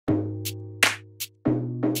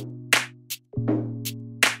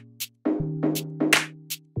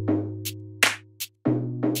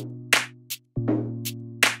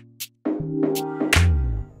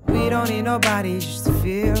nobody just to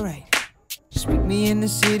feel right. Just meet me in the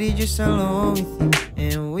city just alone with you,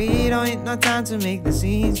 and we don't need no time to make the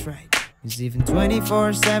scenes right. Cause even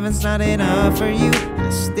 24/7's not enough for you. I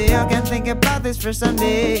still can't think about this for some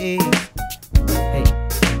days. Hey,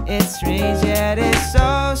 it's strange yet it's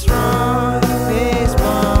so strong, this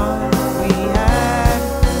bond we have.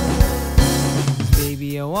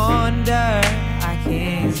 Baby, I wonder, I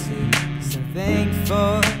can't sleep, 'cause I'm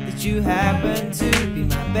thankful that you happen to be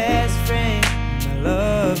my best friend, my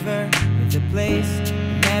lover, with a place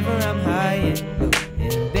whenever I'm high and low.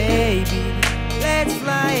 And baby, let's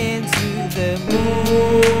fly into the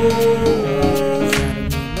moon. I don't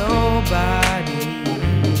need nobody,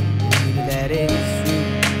 and that is true.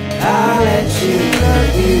 I'll let you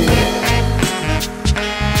love you.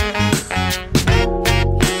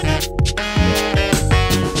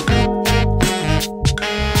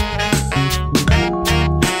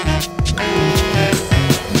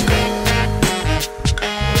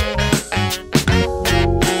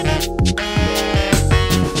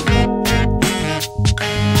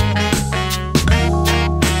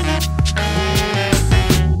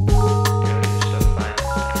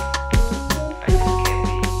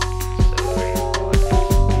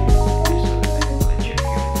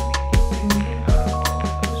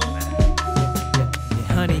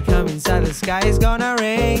 Inside the sky is gonna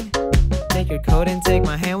rain. Take your coat and take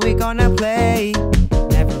my hand, we gonna play.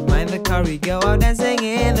 Never mind the car, we go out dancing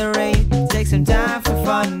in the rain. Take some time for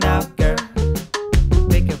fun now, girl.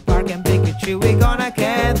 Pick a park and pick a tree, we gonna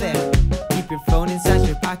camp there. Keep your phone inside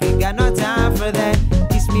your pocket, got no time for that.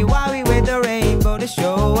 Kiss me while we wait the rainbow to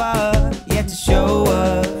show up, yeah, to show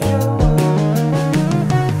up.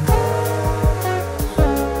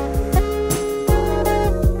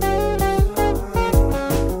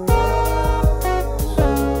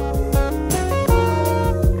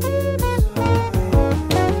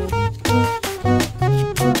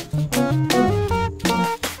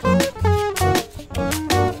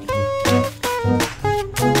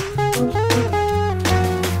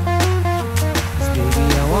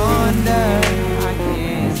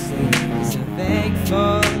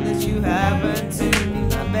 That you happen to be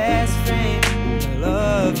my best friend, my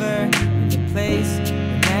lover, in the place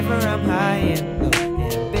whenever I'm high and low.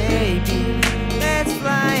 And baby, let's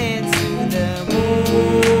fly into the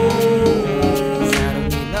moon. 'Cause I don't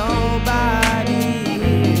need nobody,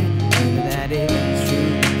 and that is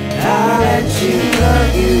true. I'll let you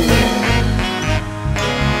love you.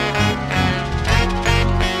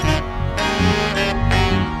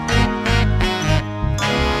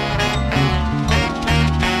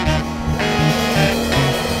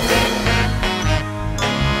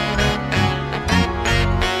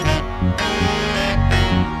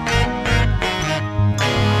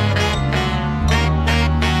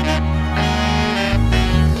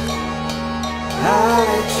 I'll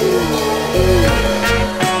let you love you.